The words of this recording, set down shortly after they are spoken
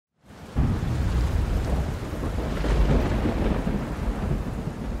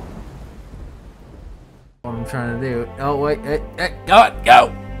I'm trying to do. Oh, wait. Hey, go!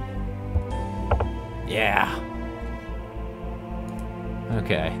 Go! Yeah.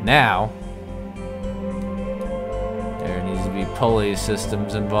 Okay, now. There needs to be pulley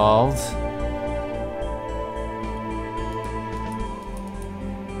systems involved.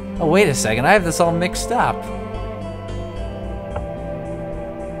 Oh, wait a second. I have this all mixed up.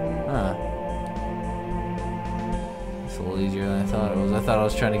 Huh. It's a little easier than I thought it was. I thought I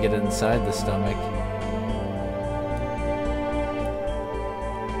was trying to get it inside the stomach.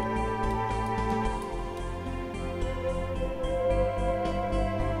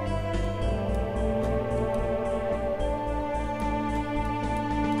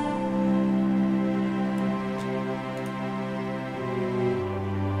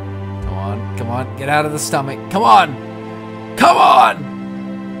 Come on, get out of the stomach. Come on! Come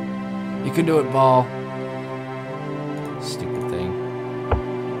on! You can do it, ball. Stupid thing.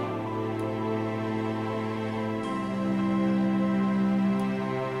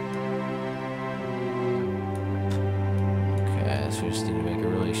 Okay, so we just need to make a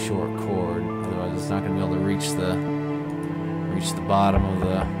really short cord. Otherwise it's not gonna be able to reach the bottom of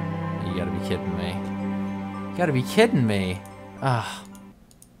the... You gotta be kidding me. You gotta be kidding me. Ah.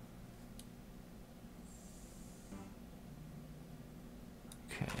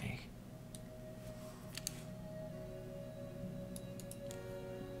 Okay.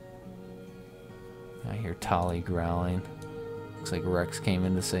 I hear Tolly growling. Looks like Rex came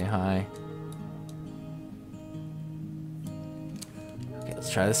in to say hi. Okay, let's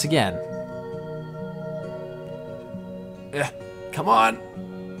try this again. Yeah, come on!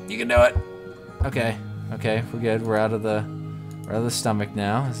 You can do it! Okay, okay, we're good. We're out of the stomach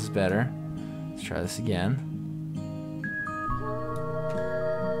now. This is better. Let's try this again.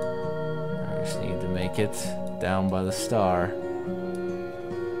 Just need to make it down by the star.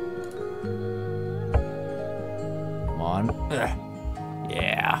 Come on. Ugh.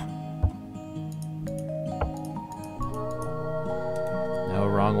 Yeah. No,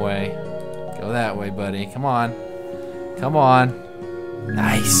 wrong way. Go that way, buddy. Come on. Come on.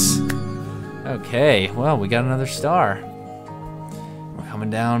 Nice. Okay, well, we got another star. We're coming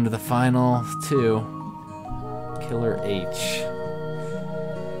down to the final two. Killer H.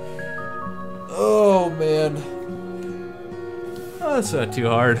 Oh, man. Oh, that's not too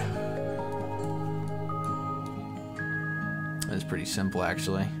hard. It's pretty simple,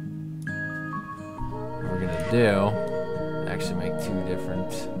 actually. What we're gonna do, actually make two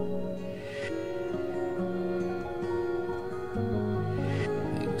different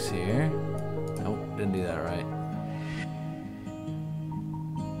things here. Nope, didn't do that right.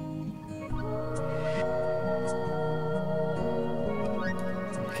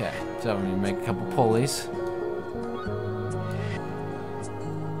 Okay, so I'm gonna make a couple pulleys.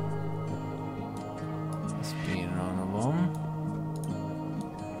 This being one of them.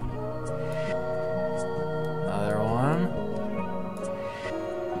 Another one.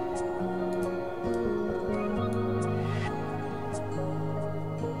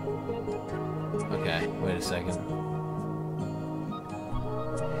 Okay, wait a second.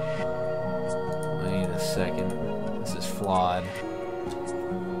 Wait a second. This is flawed.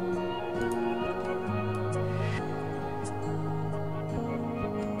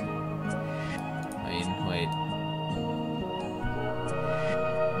 Wait.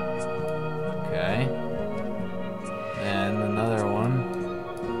 Okay. And another one.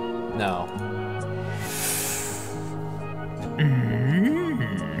 No.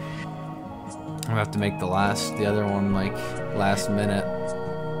 I'm gonna have to make the other one like last minute.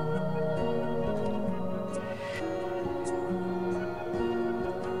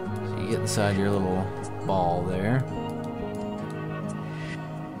 So you get inside your little ball there.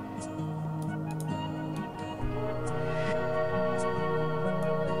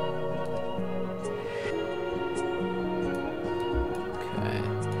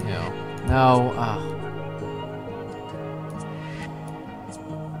 No,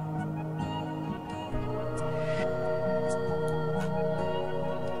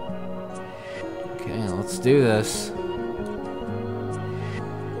 Okay, let's do this.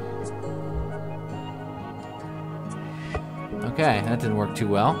 Okay, that didn't work too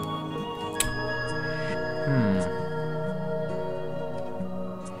well.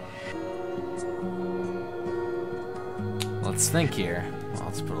 Let's think here. Well,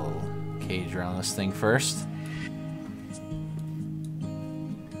 let's put a little cage around this thing first.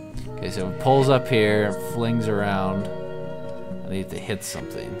 Okay, so it pulls up here, it flings around. I need to hit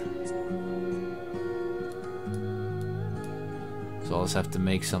something. So I'll just have to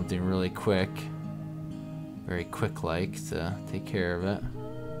make something really quick. Very quick-like to take care of it.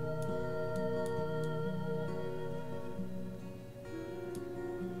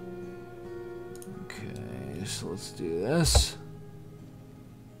 so let's do this.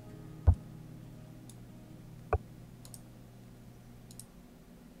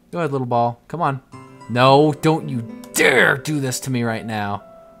 Go ahead, little ball. Come on. No, don't you dare do this to me right now.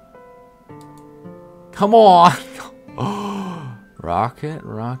 Come on. Rocket,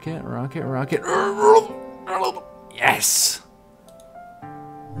 rocket, rocket, rocket. Yes.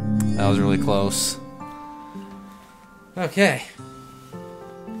 That was really close. Okay.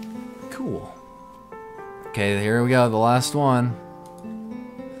 Cool. Okay, here we go. The last one.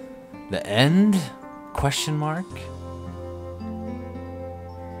 The end? Question mark?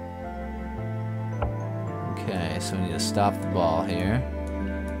 Okay, so we need to stop the ball here.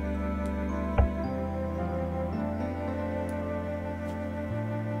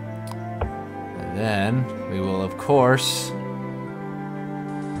 And then we will, of course,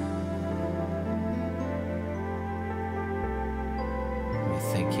 let me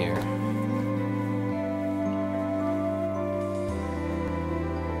think here.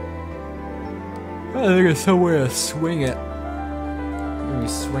 I think there's somewhere to swing it. Maybe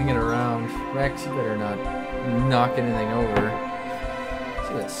swing it around. Rex, you better not knock anything over.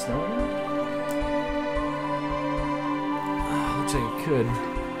 See that snow now? Looks like it could.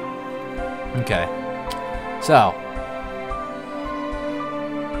 Okay. So.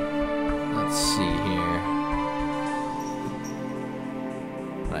 Let's see here.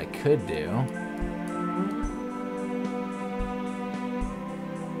 What I could do.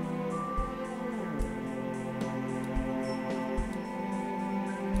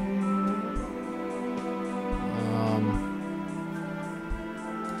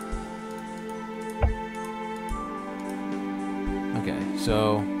 Okay,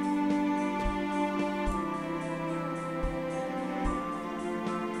 so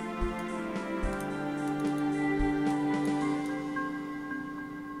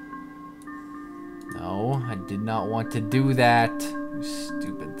no, I did not want to do that, you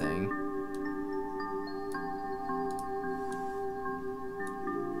stupid thing.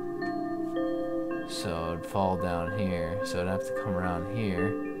 So it'd fall down here, so it'd have to come around here.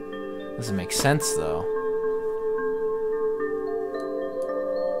 Doesn't make sense though.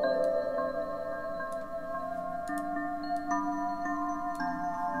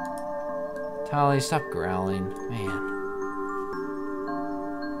 Tolly, stop growling. Man.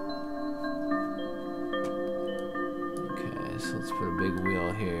 Okay, so let's put a big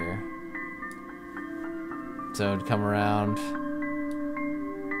wheel here. So it'd come around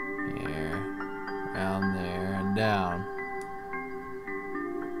here, around there, and down.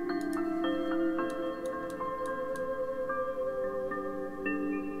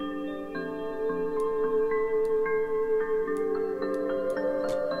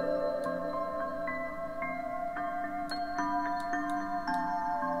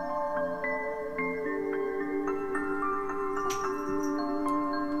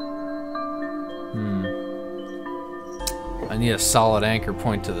 I need a solid anchor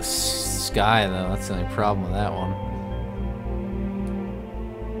point to the sky, though. That's the only problem with that one.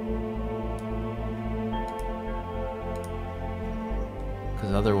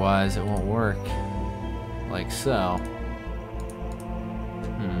 Because otherwise it won't work. Like so.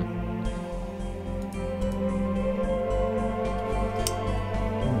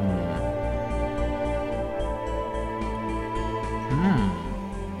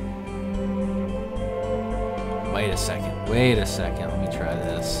 Wait a second, let me try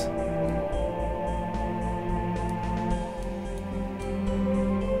this.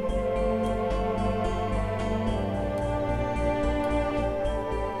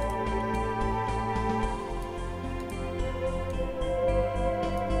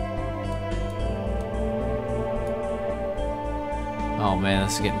 Oh man,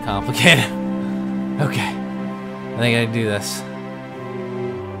 this is getting complicated. Okay, I think I can do this.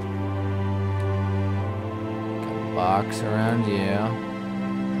 Box around you.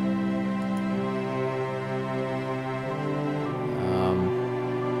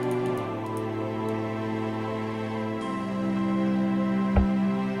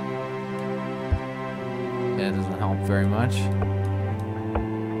 Yeah, it doesn't help very much.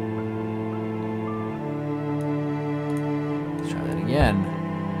 Let's try that again.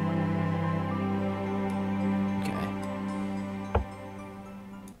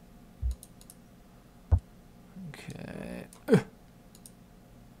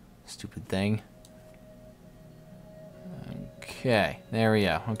 Stupid thing. Okay, there we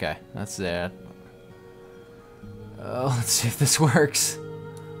go. Okay, that's that. Oh, let's see if this works.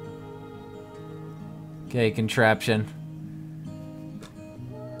 Okay, contraption.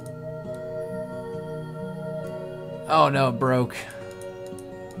 Oh no, it broke.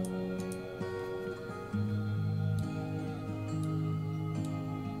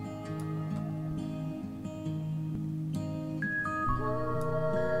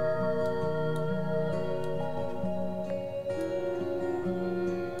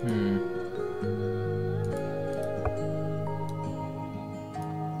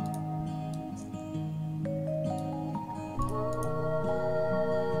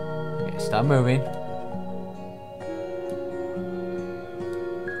 Stop moving.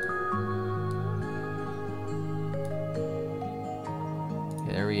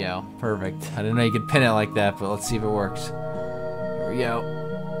 Okay, there we go. Perfect. I didn't know you could pin it like that, but let's see if it works. Here we go.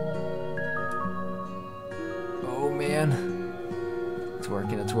 Oh man. It's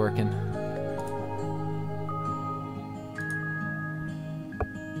working, it's working.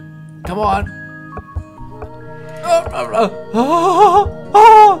 Come on.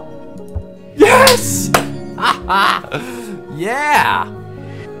 Oh. Yes! Yeah!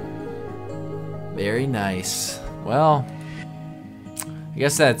 Very nice. Well, I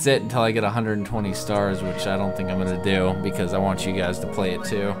guess that's it until I get 120 stars, which I don't think I'm going to do because I want you guys to play it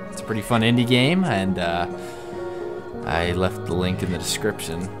too. It's a pretty fun indie game, and I left the link in the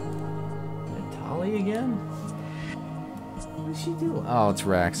description. Tali again? What did she do? Oh, it's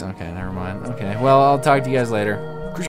Rex. Okay, never mind. Okay, well, I'll talk to you guys later.